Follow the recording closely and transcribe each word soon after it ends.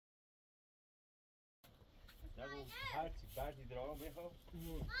نگو هرچی بردی درام بخواه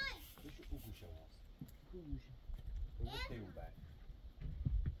بشه او گوشه هست او گوشه بگو اون برد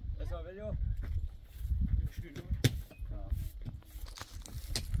بسا بلیو مشکل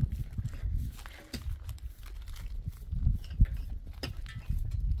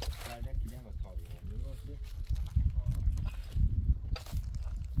بعدن کلیم و کابی هم درسته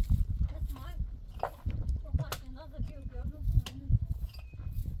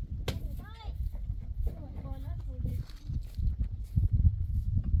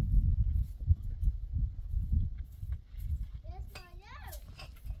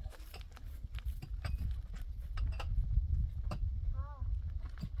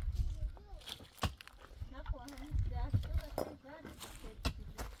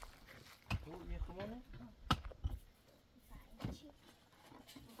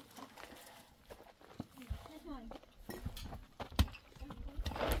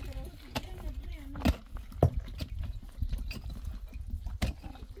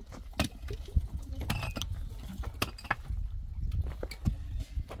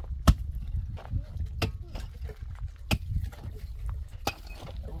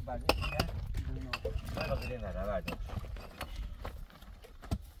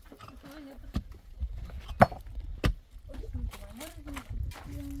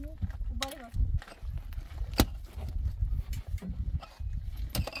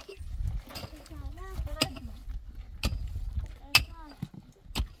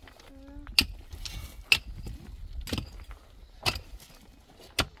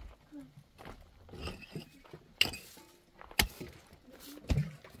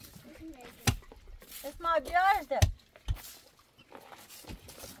اسمع بیارده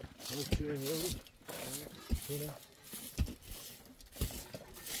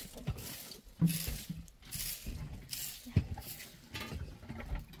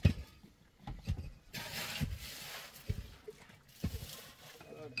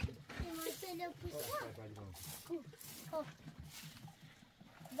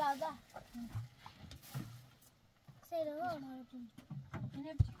Dada. Sei lá, não.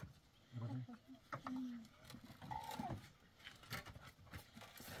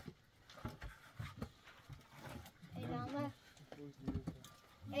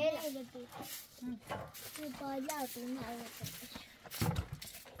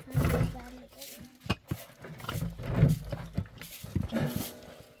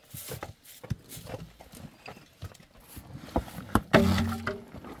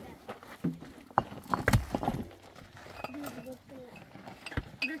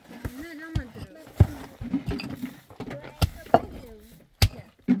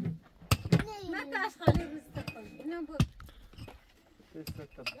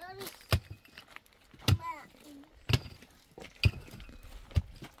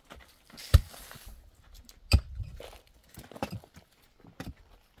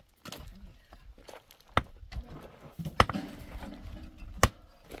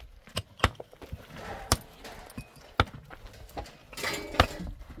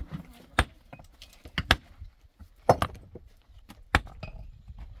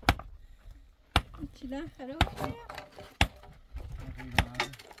 چیلا خراب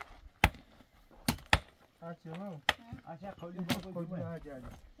Açalım. Aşağı koyun koyun hadi.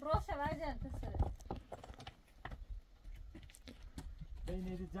 روشه وجه تسره بین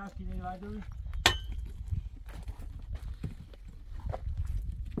رجع کنی وادوی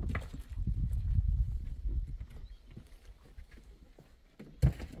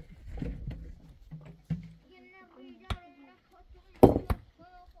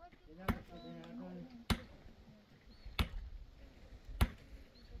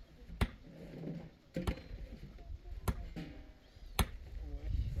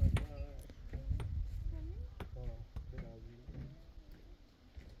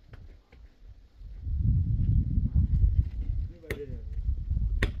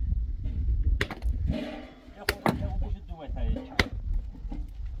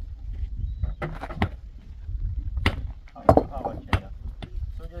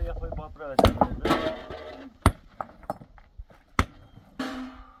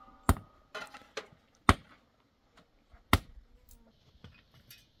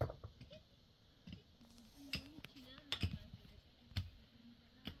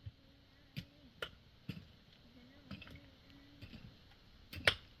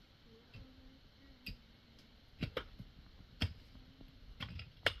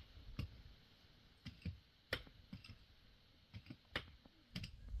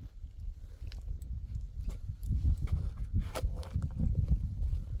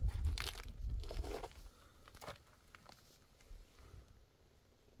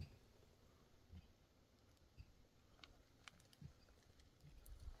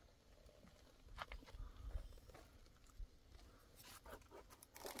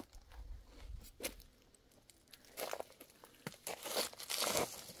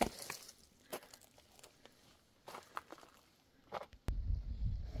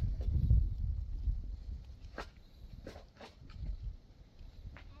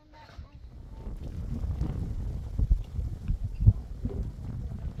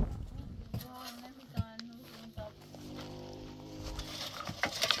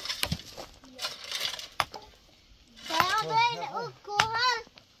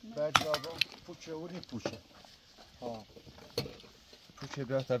پوچه و این پوچه ها پوچه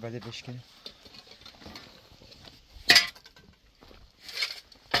بیاد تا بله بشکنه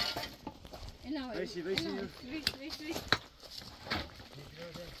بشی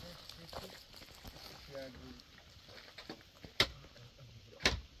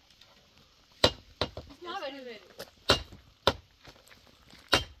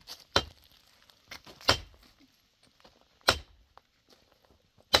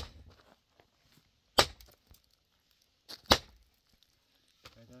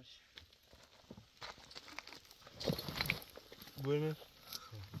Bueno.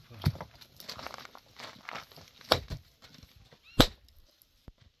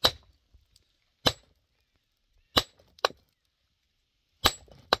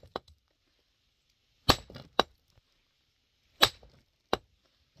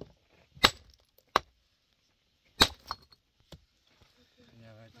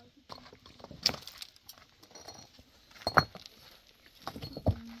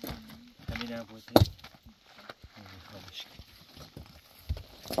 همین هم بودی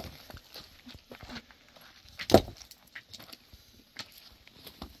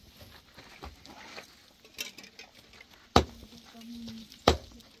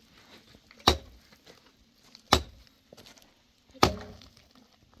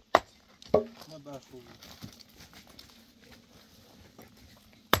ما برفو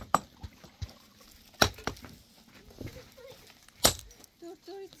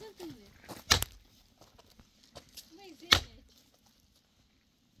Doktor için tabii. Neyse.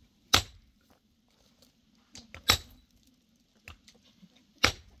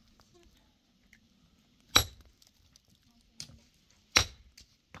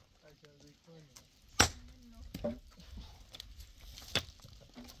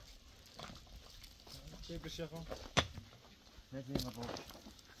 چه بشه خواهم؟ ندیم بابا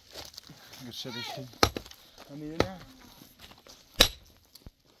گرشه بشتیم همینه نه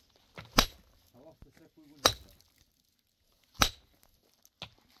هوا فسه کوی بود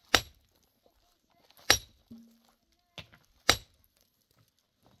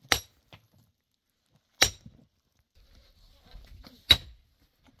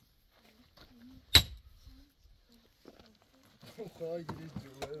خواهی گیرید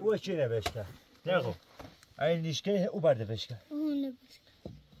جوه او چی نوشته نگو این نیشکه او برده بشکه اونه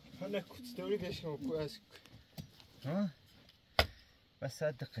حالا کتستوری بشم کو از ها بس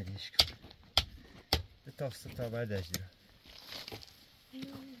ساعت دقیقه دیش کن به تافست تا بعد اجده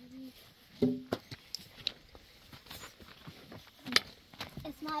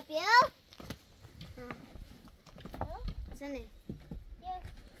اسمها بیا سنه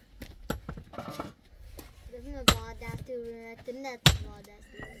بزنه با دستی و تنت با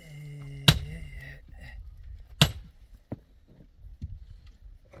دستی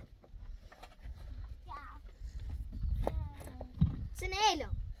سنه ایلو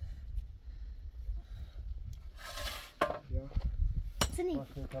سنه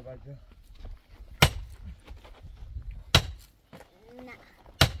باشه تا بعد نه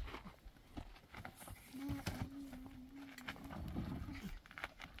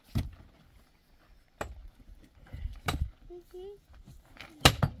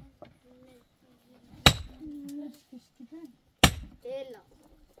ایلو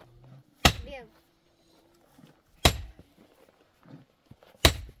بیا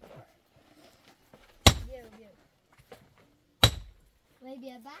بیا وای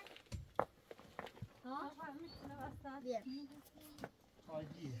بیا بعد ها بیا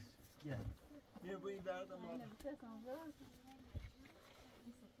حاجیه یه با این دردم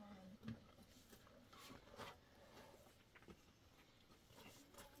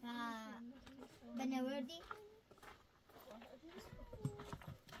بنوردی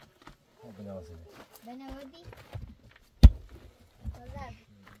بنوازه بنوردی بازار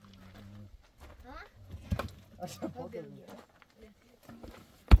ها اصلا پاکه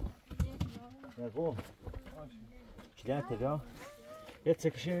نگو چیدن تدا یه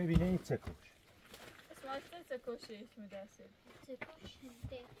چکشه میبینه این چکش Smaçta çakoşu mi dersin?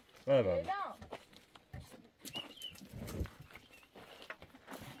 بله بله Selam.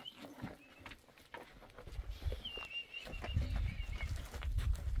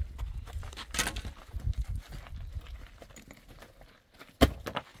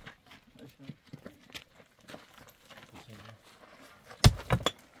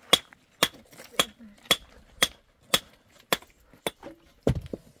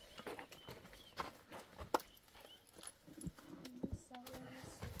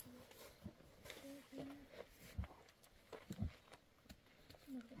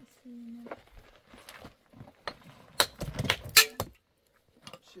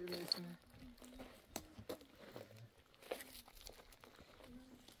 چه میکنه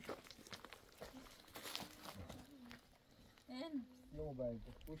Nomad.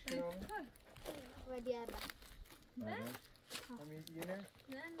 خوش کنم. و دیگه همین دیگه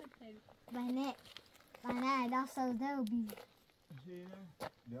نه؟ نه بنه دست داده و بی دیگه نه؟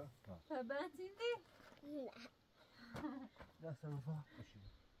 بیا. فباتیدی دست بفا.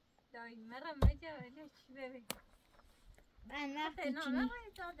 دایی مرم بجا ولی چی ببین بنه وقتی نه چی نه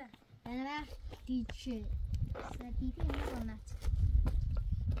داده بنه وقتی چه سپیدی میکنند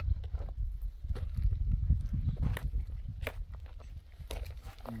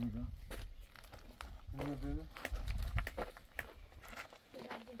اینجا. اینو بده.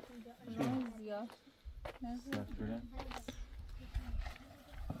 زیاد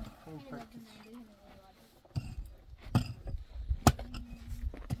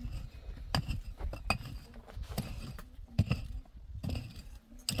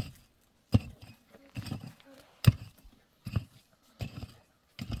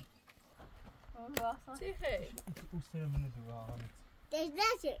Saffron. چی خیلی؟ پوست منو دو آقا.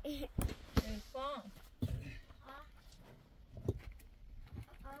 دشته ایفان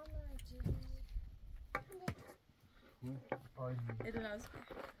ادلاز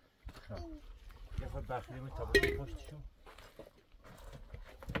یه خود بخیریم تا بودیم پشتشو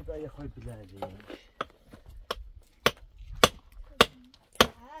و یه خود بلندیش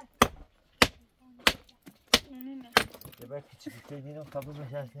یه باید که چی بکنیم تا بود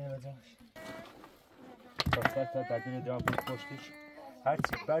بشستیم بزنش تا بدون جا بود پشتش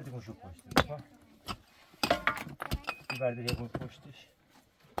هرچی بردیمون شو پشتش این بردی یه بود پشتش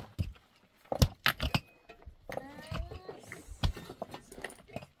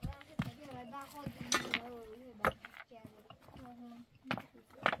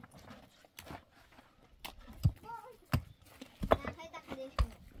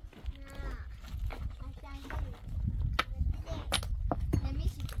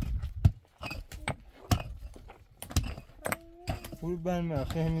برو ben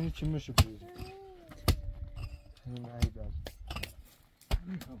خیلی همینو چی میشه بوده همین عیبم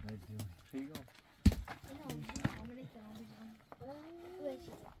خیلی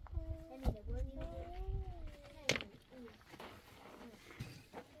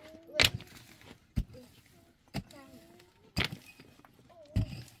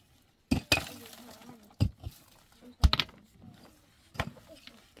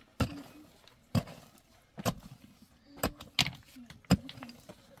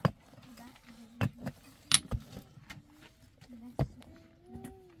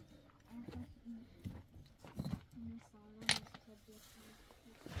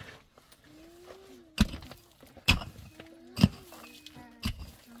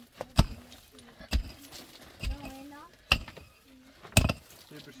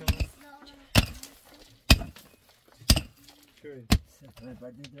Schön.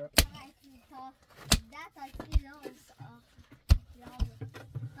 Bei dir da.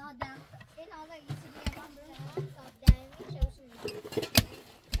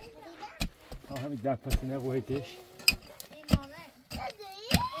 همین ده پسینه رویتش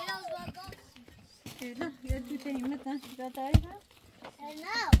یه دوته ایمتن دادایی هم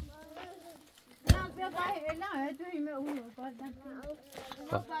نه تو ایمه اونو بازن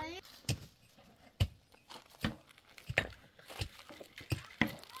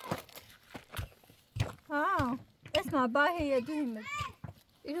اسمع باهي يا ديمة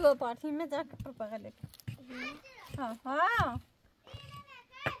اللي هو بارتي مدرك بغلك ها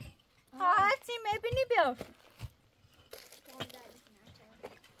هاتي ما بني بيو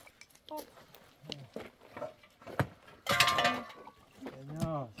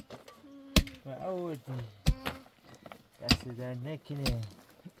نه معودي دست در نکنه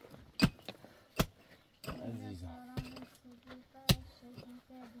عزیزم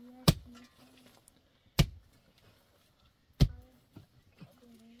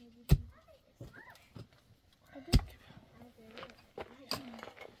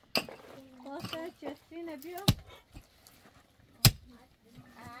جسینه بیا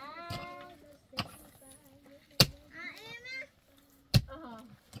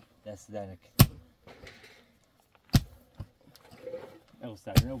دست در نکنه او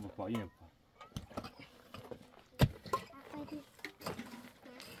سرنه و بپایین بپا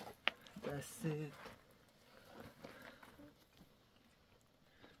دست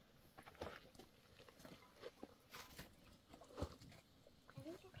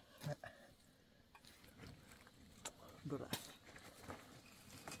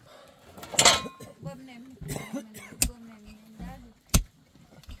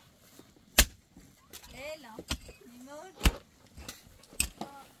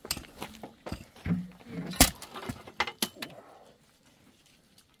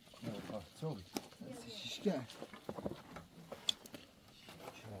شیشگر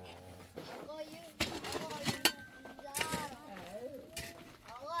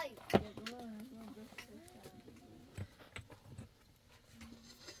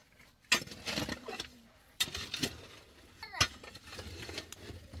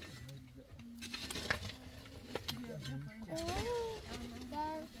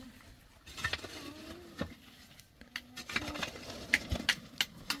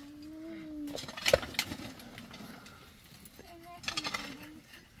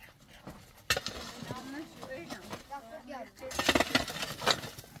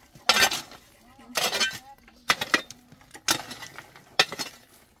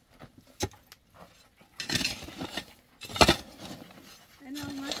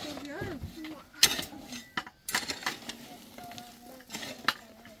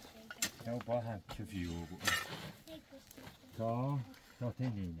هم کفی و تا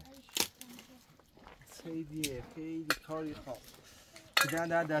تنینه خیلیه خیلی کاری خواه دیدن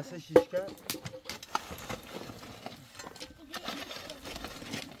در دسته شیشکن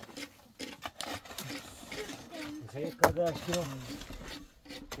خیلی کاده اشکی رو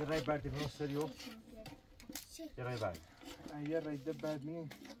یه رای بردی کنو سریو یه رای برد یه ریده بد نیم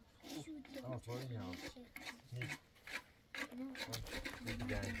آفایی نه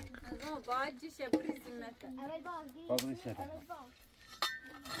آقا باید جیشه بریزیم نتا بابری شده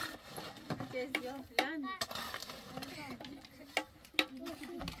جزیا فلان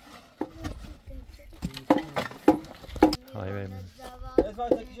های بیم اسمع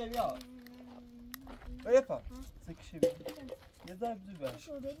سکیشه بیا بایفا سکیشه بیا یه دار بزو بیا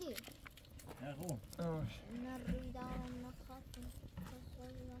شو بدی نه خوب نریدم نخواستم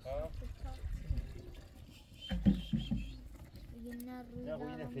نه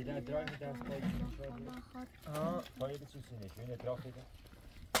خوب اینه فیلن درای میدن پایی بچوسینش این اطراف دیگه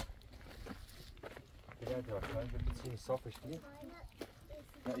فیلن درای پایی بچوسینی صافش دیگه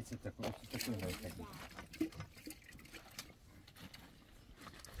نه ایسی تکو نایی تکو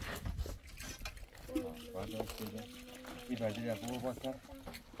بعد از دیگه این بردی در بو باتر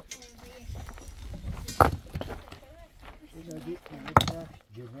این بردی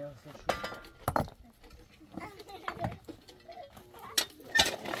جرمی هم سر شد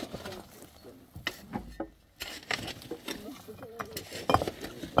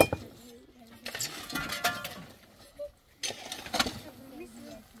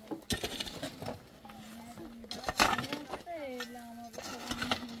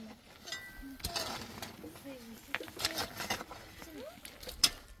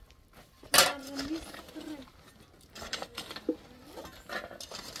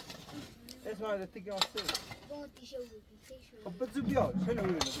اسمع ده تيجي على السير با تشوي خب بتزو بيا شنو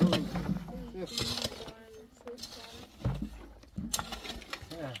هو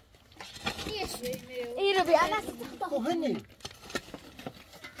ايه ربي انا خب هني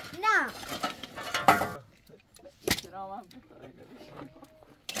نه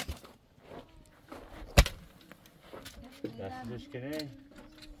دستش کنه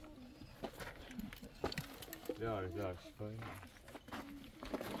بیار شکایی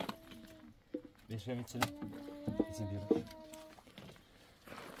نشه میتونه ایسی بیار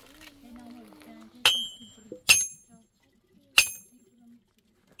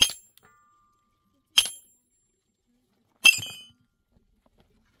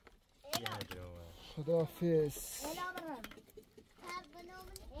خدافظ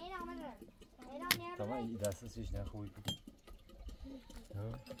tamam iyi dersiniz hiç ne koydu.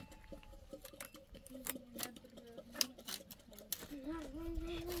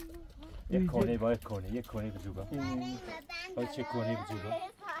 یک کنه باید کنه یک کنه بجوبا باید چه کنه بجوبا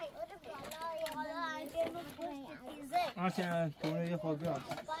آچه کنه یه خوابی هم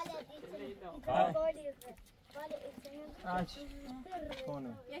آچ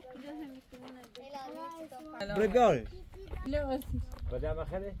کنه برای بیاره بده همه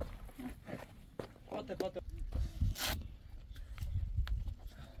خیلی قاطع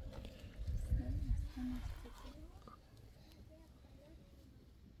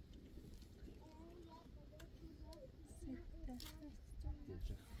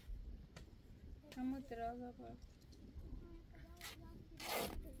همه درازه باید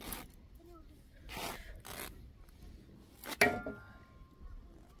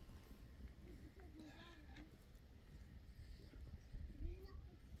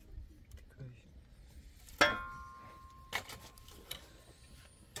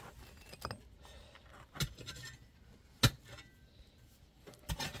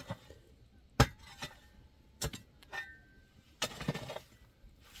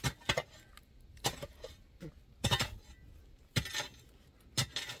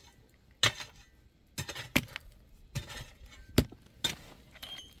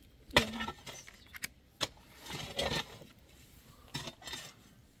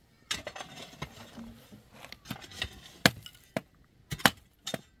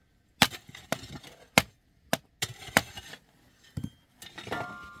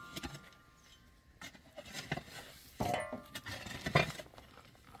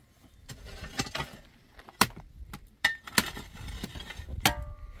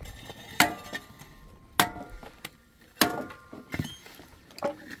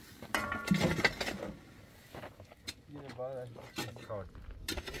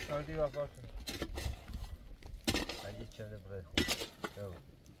کاردی و کارت اگه چنده برای خود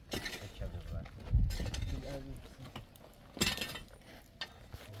یک چنده برای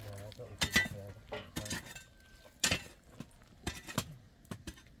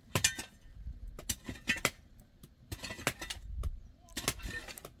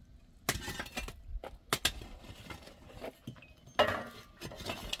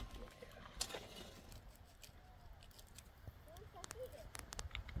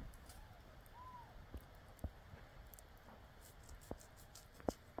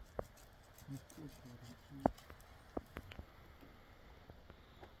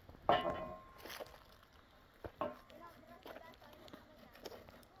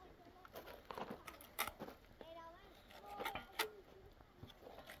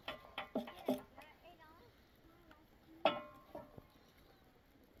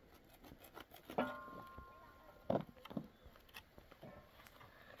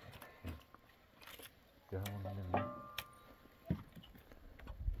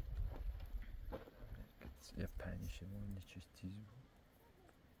یه پنیشه مونده چه تیز بود.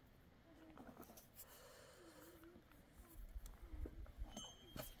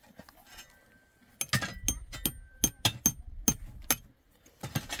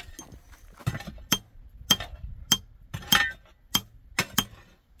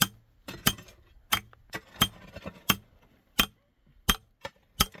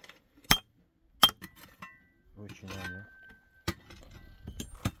 Очень надо.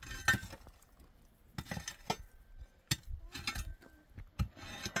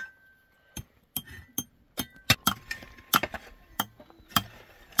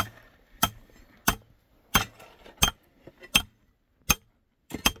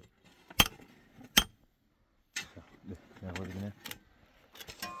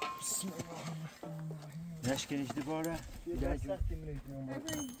 Neşken işte bu ara.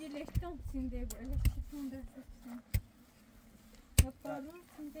 Dilekten sinde böyle çıkın dersin. Yaparım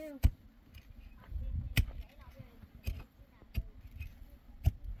sinde yok.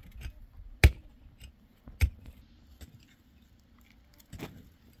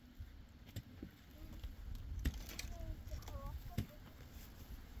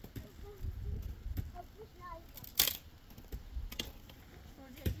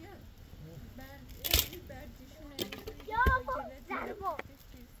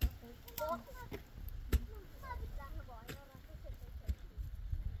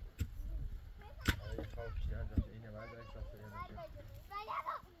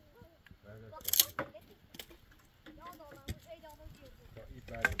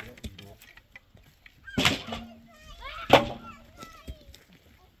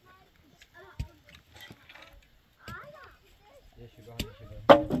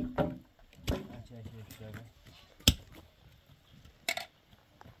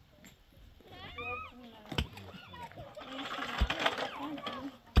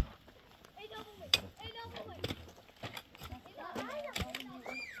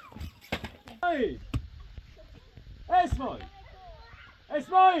 اسماعیل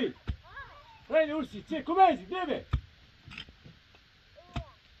اسماعیل رای نورسی چه کمازی دیبه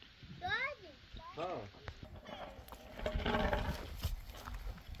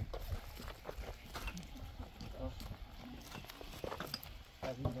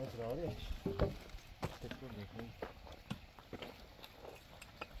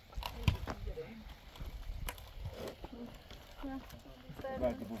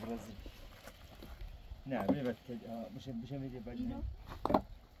بعد بو برازیل نه بله بعد بشه میگه بعد نه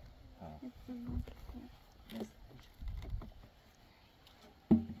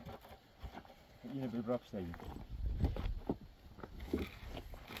yine bir bırak işte yine.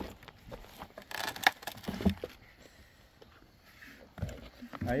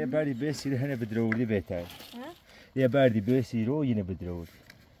 Aya bari besiri hene bedroğudi beter. Ya bari besiri o yine bedroğudi.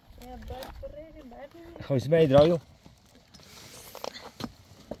 Ya bari. خوش ما يدرايو.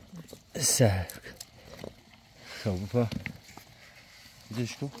 ساك. شوفها.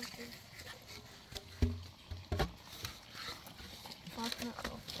 ايش كو؟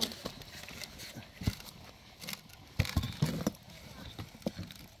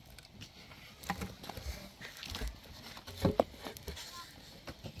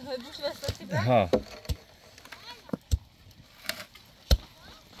 ها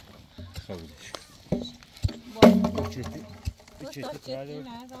خودش چتی چتی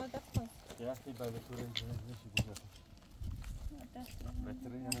نه یا خیلی بعد تو رو نمیشه بگم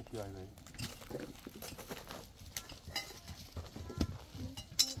بهتره یعنی کی آیه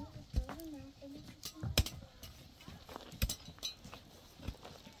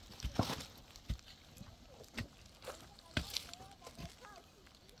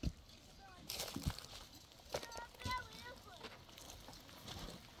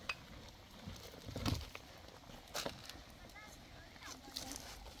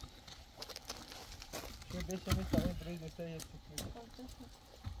Deixa-me sair para ir até esse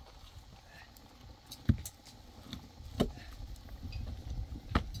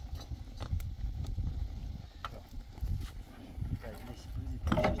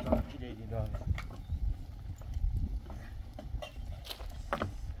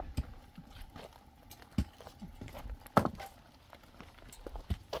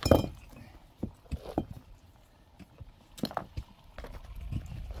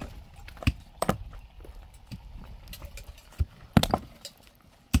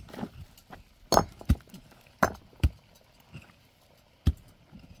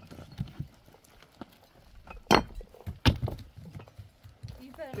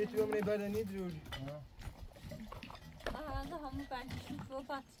Betül ömrü böyle ne diyor? Aha, hamı belki şu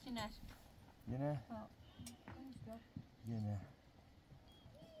patçılar. Yine. Ha. Yine.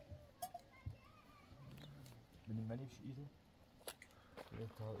 Benim benim şu iyiydi.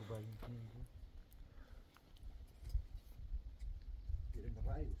 Evet, ta ubayım iyiydi. Gelin de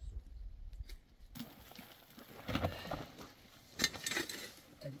bay olsun.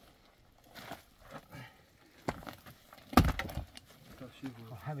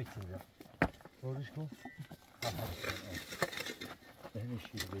 همه چیز را روش کن همه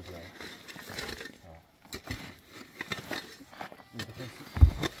شیر بجای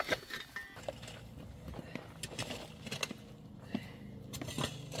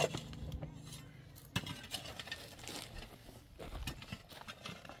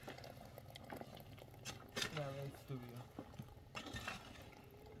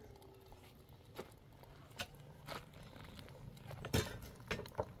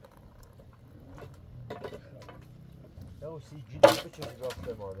او سی جده بچه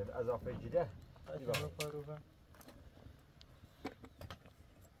اضافه مانه اضافه جده اضافه رو با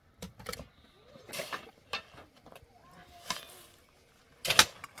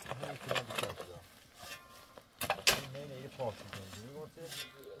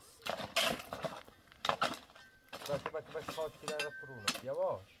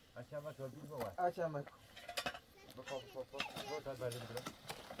یواش اچمک رو بیل مواد اچمک بخواب رو تا برده بگیرم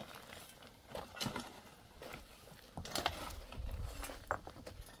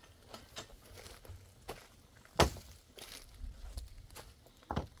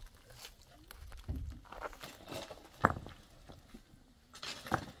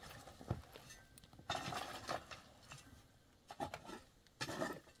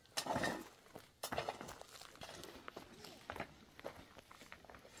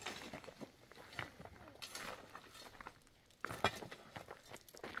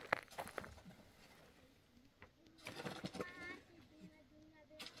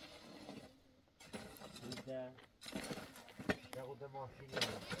ياخد ماشين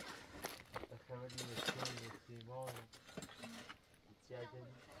الخمدي والسين والسيمان والسياجن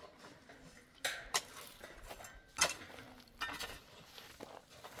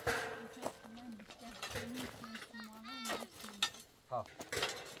ها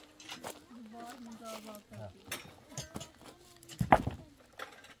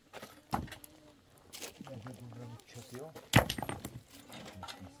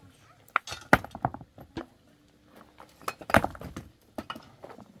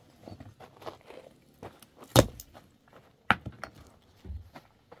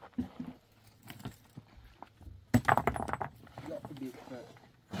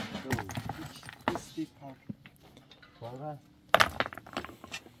واقعا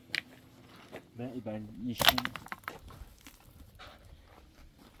ben yeşil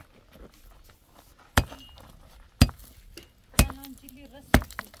Yalancılığı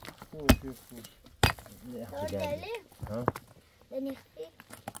rasatlı. Yok. Orada ha? Ben ikhfi.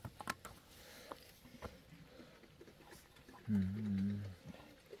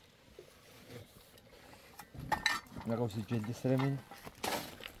 نقوش الجلد السلامين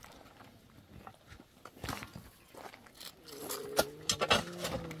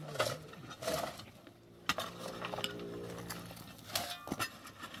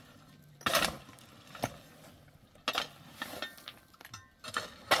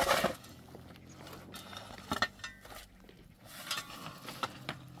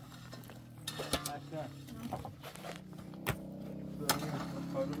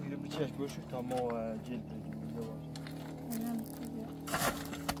چشم باشو تا ما جلد بگیم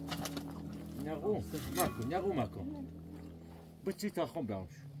نقو مکن بچی تا خون بیامش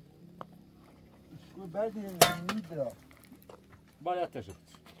شو بعد میدرا باید تجربه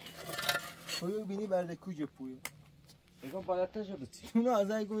پویو بینی برده کجا پویو اگه باید تجربه چی؟ اونو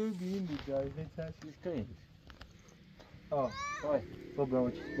از این گویو بینیم بود جایی چیش کنید آی تو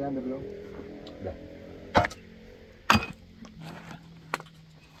برام چیز بنده برام ده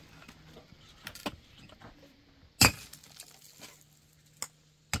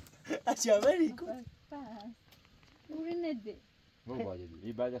اچاوری کن Uri nede? مو باید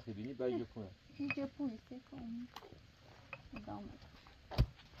این بعد خیبینی باید کنه Idzie pójść, tylko w domu.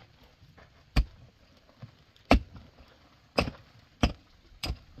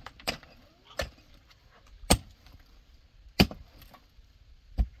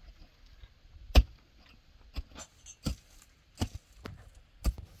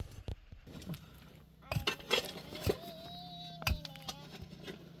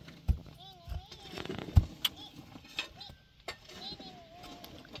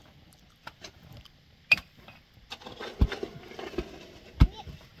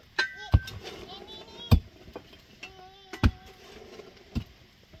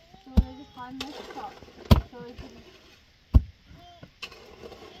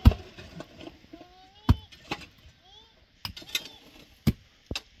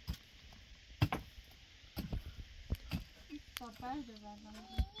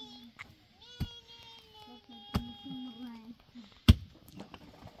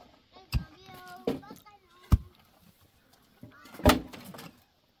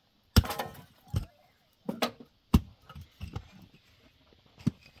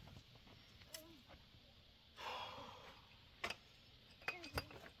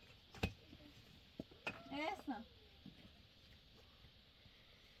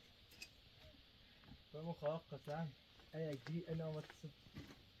 Vamos colocar, tá? Aí aqui é não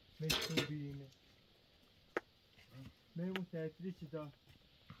مشروبینه میمون تحتیلی چی دا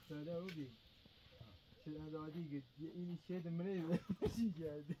ساله او بی چه ندادی گه اینی شد منه بشی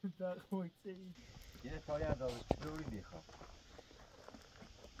کرده تا خوکسه این یه تایی هم داده چطوری بیخواه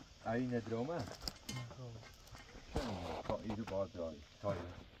این ندرامه شنو تا ایدو باید داری تایی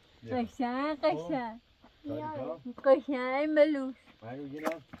قشنگ ملوس اینو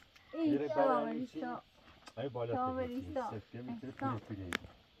گیرم ایسا ای بالا سفته میتونه پیله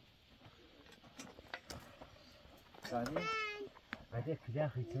ثانی بعد پیله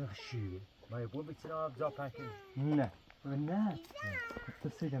خیلی خشیه ما یبون بتونه ابزا پنکن نه نه تو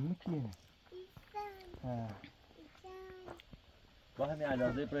سیدم میکنه با همین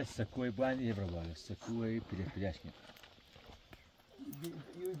علاقه برای سکوی باید یه برای بالا سکوی پیلهش کن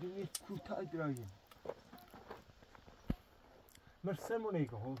یه دونی کوتاه درایه مرسمو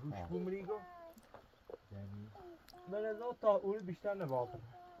نیگه ها روش بومریگه من از اون تا اول بیشتر نباقم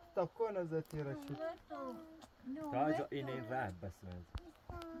تا کن از تیره شد تا از این رد بس من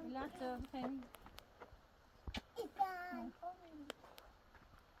لحظه بخیریم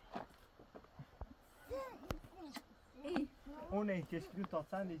اونه کشکیو تا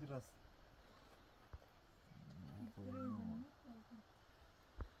چند لیتر است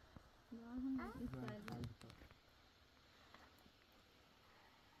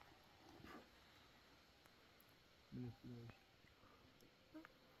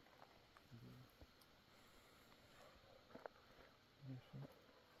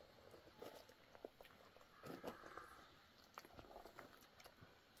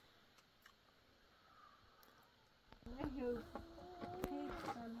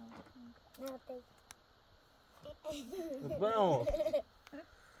Vamos.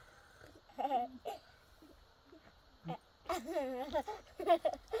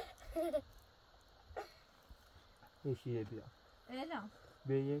 یه بیا اعلام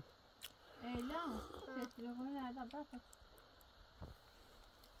به یک اعلام تلفن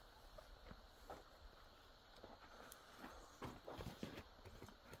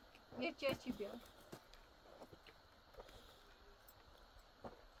nereden bak چی بیا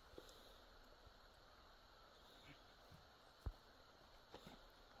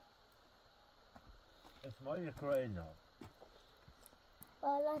اسماعیل اقرأ لنا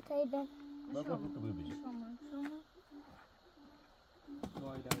والله تايدن ما قلت تبغي بيجي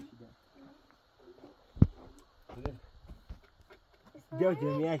جو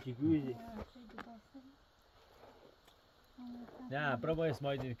جمعیتی گوزی نه برو با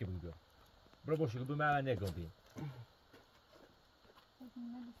اسماعیل اینه که بگو برو با شکل من نگم بین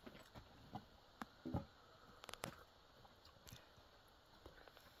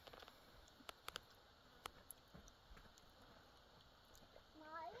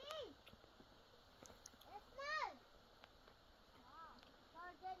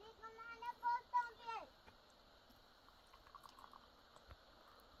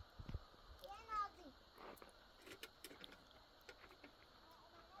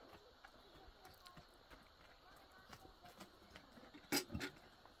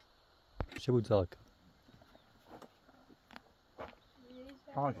چه بود ذاك؟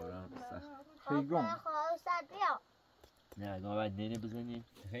 پیگون نه ما باید نینه بزنیم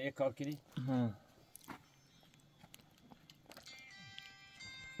یه کار کنی؟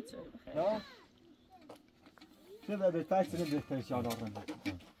 نه شده بهتر سنه بهتر شاد آقا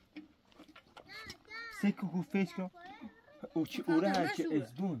سکو کو فیش کن او چی اوره هر که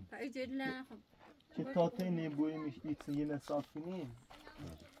ازدون که تا تینه بوی میش ایتسن یه نصاف کنیم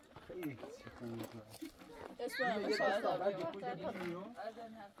خیلی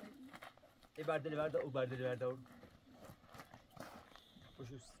ای بردلی برده او بردلی برده او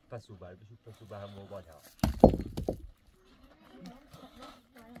بشو پسو بر بشو پسو بر هم موبایل ها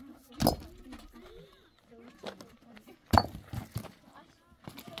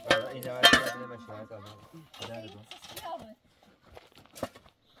این نوردی بردلی من شاید آنها نه دون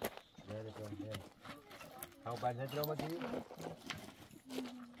نه دون نه همون بردلی آمدی؟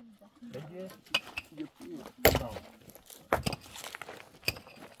 بگیه ارون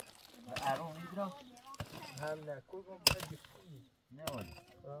میگیرم هم نکن با بگی نه ولی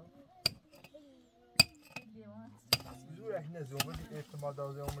زور احنا زومه دي احتمال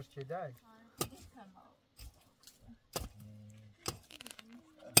دازه عمرش چه دای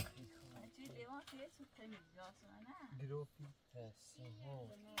گروفی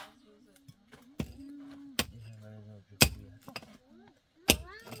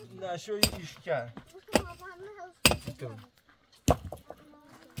نه شوی ایش کرد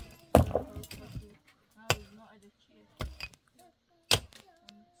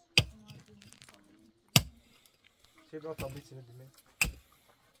چه با تا بیچینه دیمه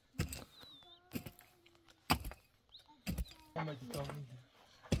اما دی تا میده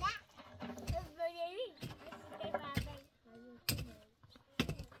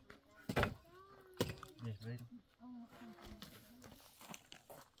نه بریم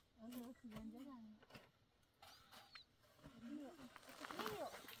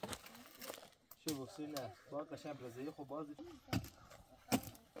شو بخشی نه با قشنگ برزیلی خب بازی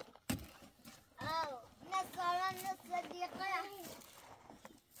نصارا نصدیقه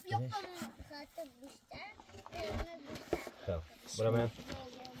یکم خاطر بیشتر خب برای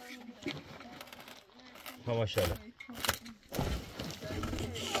من ماشاءالله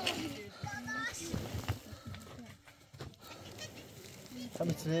هم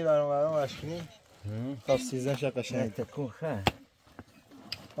میتونی برام مشکنی خب سیزن شد قشنگ تکون خیر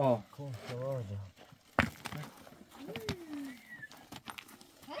کن شواجه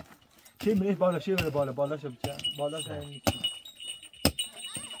چی میره بالا چی میره بالا بالا شو بچه بالا شو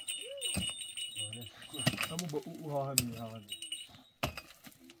همون با او ها همین ها همین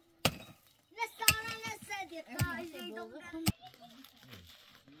نصارا نصدیقه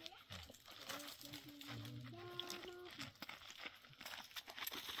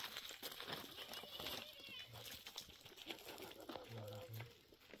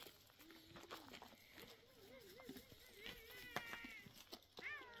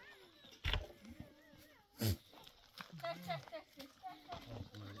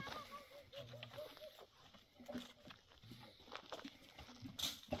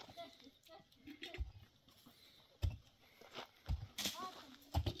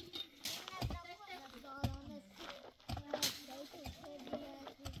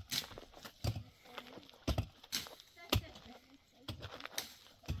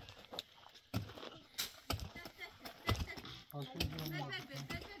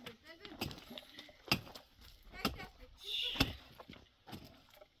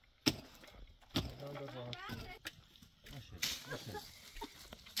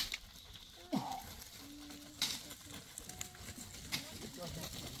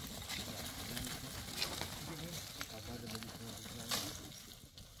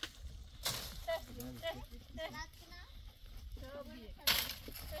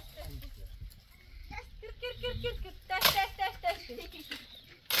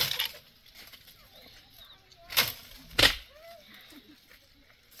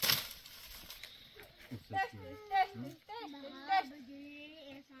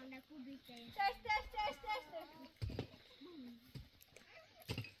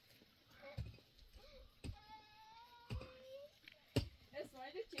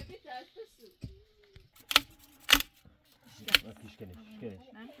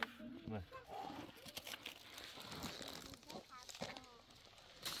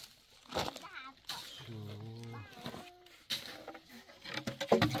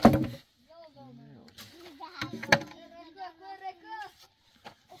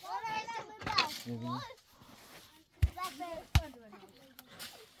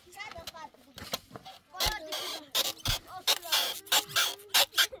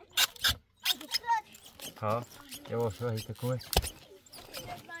ها یواش راهی تکون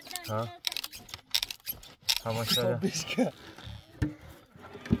ها ماشاءالله بیشکر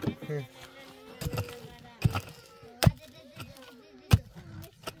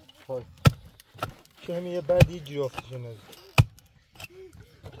خب شو همین یه بعد یه جرافت شنه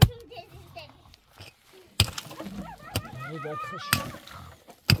یه بعد خوش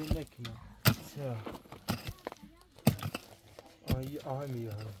این نکنه چرا آهی آه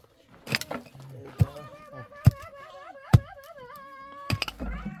میره هم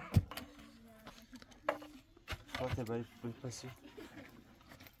خاطر برای بپسی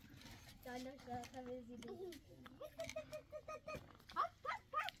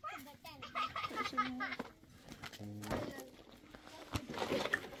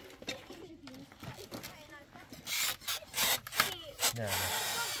نه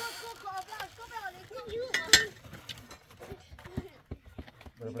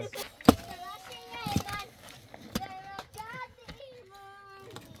برو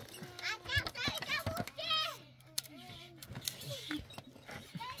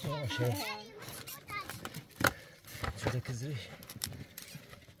باشه شده کزری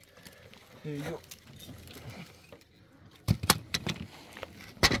ایو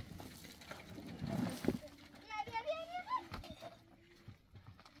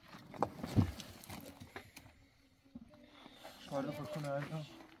شارده بکنه الان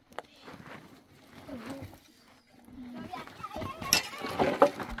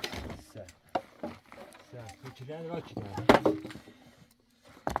کوچولو را چی داره؟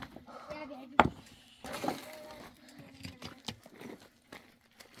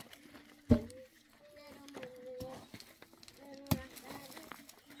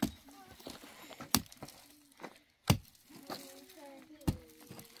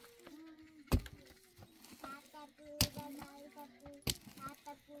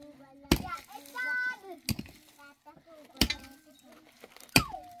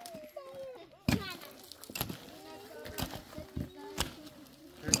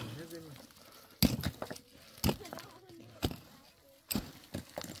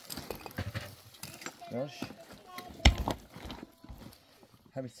 باش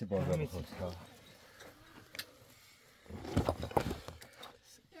همین سی بار رو خود کار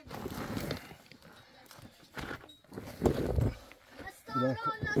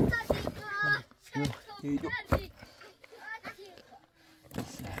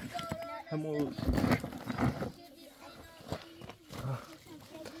همون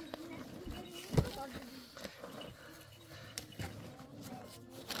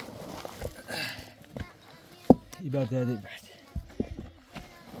ibadet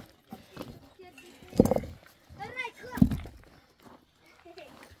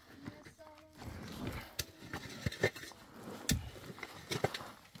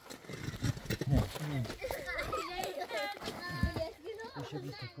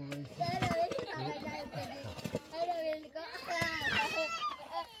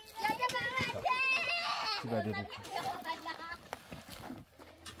بعد ibadet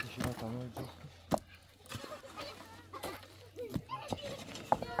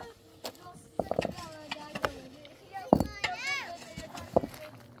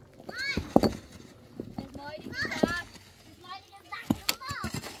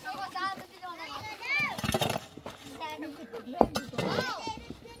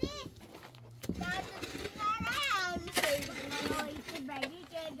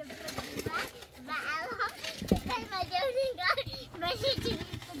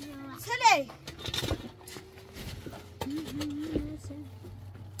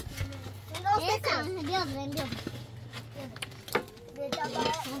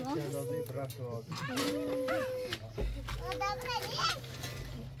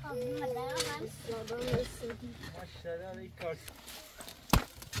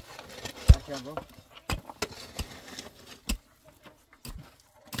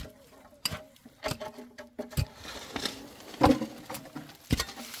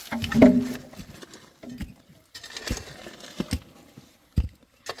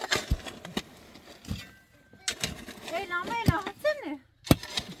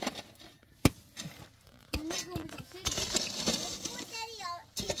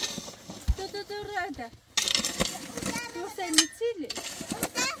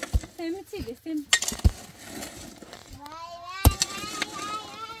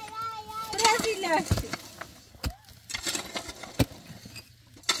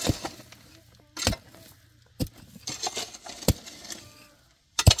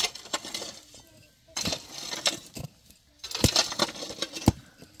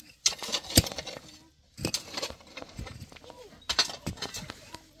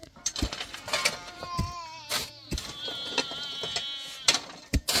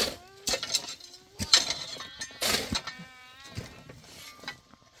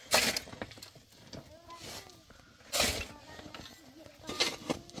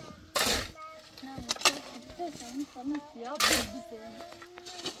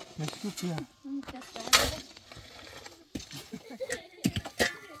مشکوک یا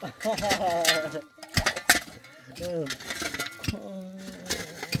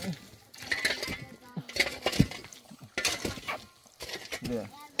بیا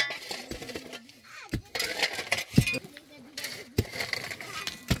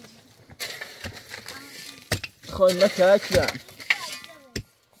خواهی مکاکرم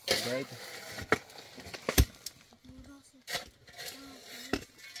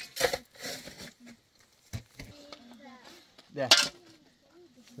ده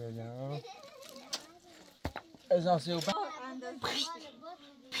سلام از و بعد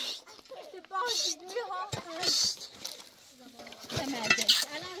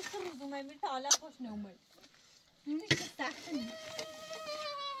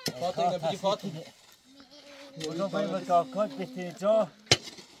فاطمه بيجي فاطمه اونو باید کاکات به جا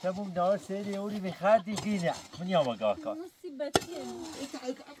تموم نهار سری اوری میخردی بینه من یام کاکا مصیبتیه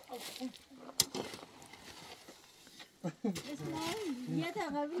اسماعیل یه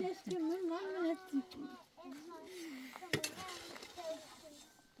تقابلش که من منتی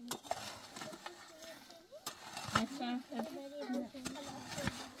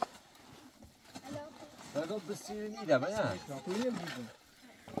بگو بسیاری نیده باید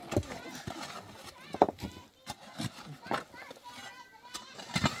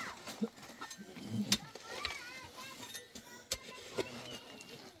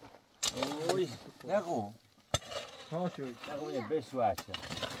اوی نگو ها شوی نگو یه بشو هرچه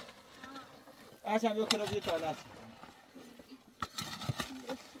هرچند بکنم یه تالت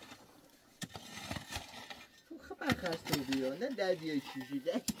خبر خسته بودی نه دردی چیزی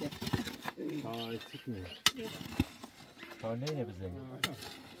دکته آه تیک نه تا نینه بزنی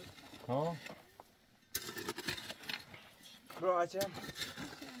ها برو هرچند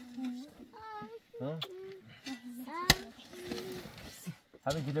ها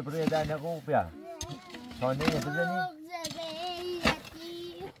همین گیله برو یه در نگو بیا تا نینه بزنی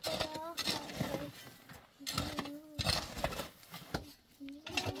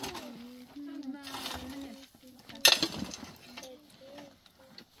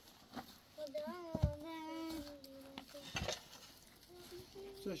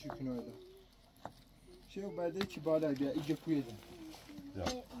چه شکن آیدا چه بعده چی بالا بیا ایجا کویه ده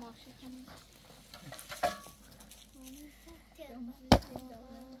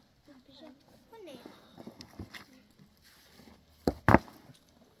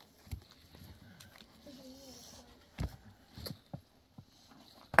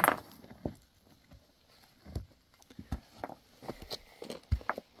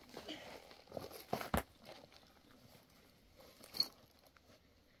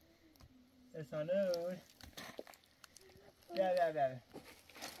Esanu. Gel.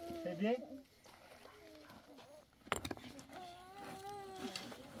 Hadi.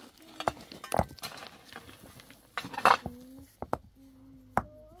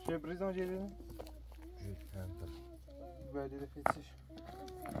 Şebriz geliyor. Böyle de fetişiş.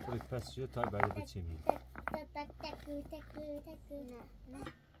 خودت پس شد تا بعد بچینی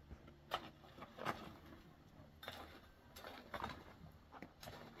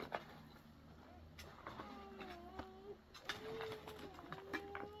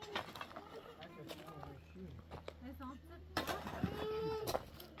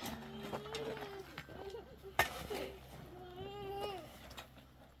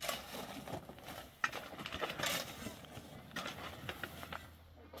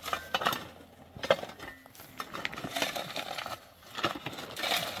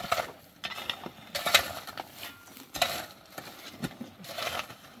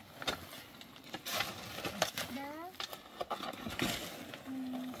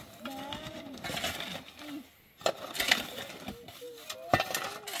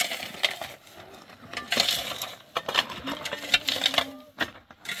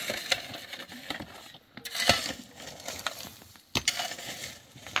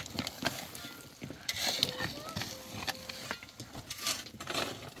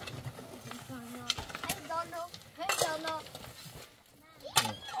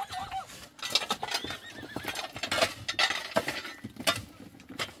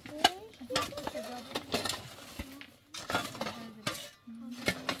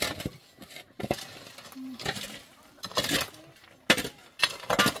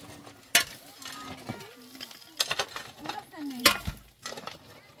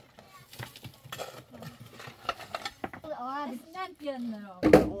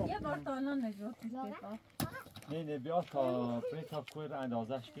یه بار تا الان نجات نه بیا تا تا کوی رو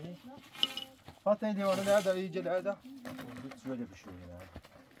اندازش کنی حتی این دیوانه نداره اینجا نداره بیت شده بشوری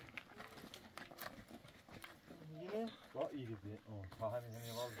یه با ایری بی تا همین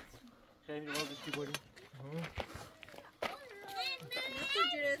باز خیلی بازش چی بودی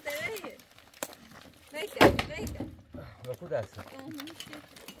کجوره داره بیکن با کو دست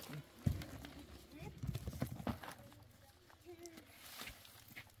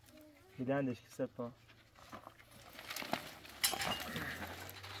میدندش که سپا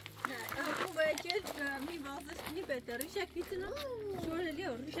خوبه که میبازش کنی بهتر ریشکیتونو شوره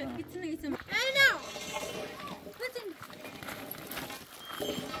لیو ریشکیتونو ایتم اینو بزن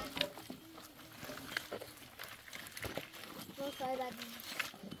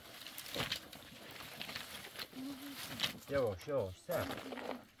یواش سر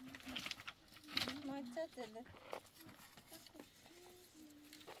مایتته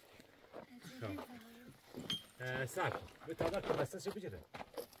سر به تا که بسته شو بجره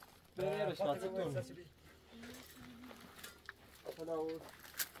Fede lo spazzatura. Hello.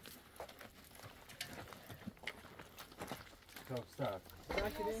 Top start.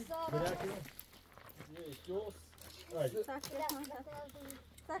 Bedankt. Nee, Jos. Right. Sak.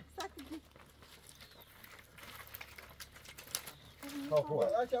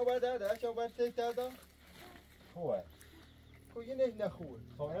 خوبه. اچه باید تک دادا. خوبه. کوی نه نخوه.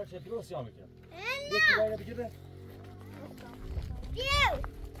 خب اینا چه درست یا میکنم. یکی باید بگیره.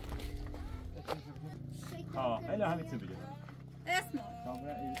 اینا همین چی بگیره. اسمه.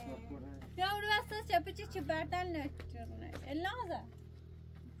 کامرا ایسا کنه. یا اون واسه چه بردن نکنه. اللحظه.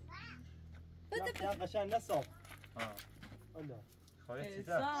 یا قشنگ نسام. الله. خواهی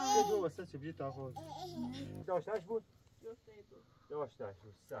چیزا. یه دو واسه چه بگی تا خود. داشتهش بود؟ داشتهش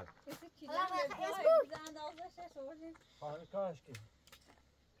بود. سر. خواهی کاش که.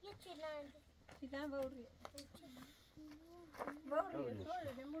 چیدن باوری.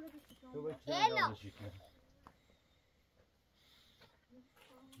 تو به چی اندازشی که؟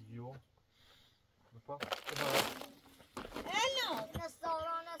 یو. بپا.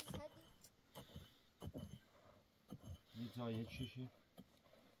 یه جای چیشی.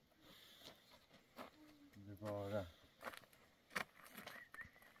 دوباره.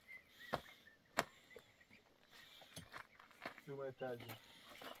 دوباره ترجیح.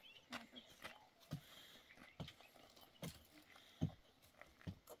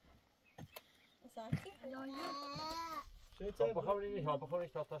 خب بخوری ها بخوری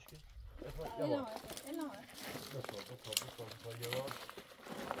تا تاشکی. الان. بخور یه بار.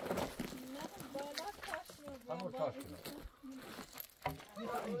 همون تاش کنم.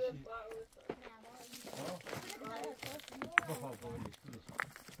 بخور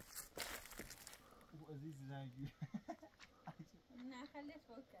عزیز زنگی. نه خلیش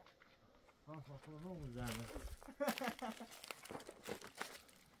بکر. خب زنه.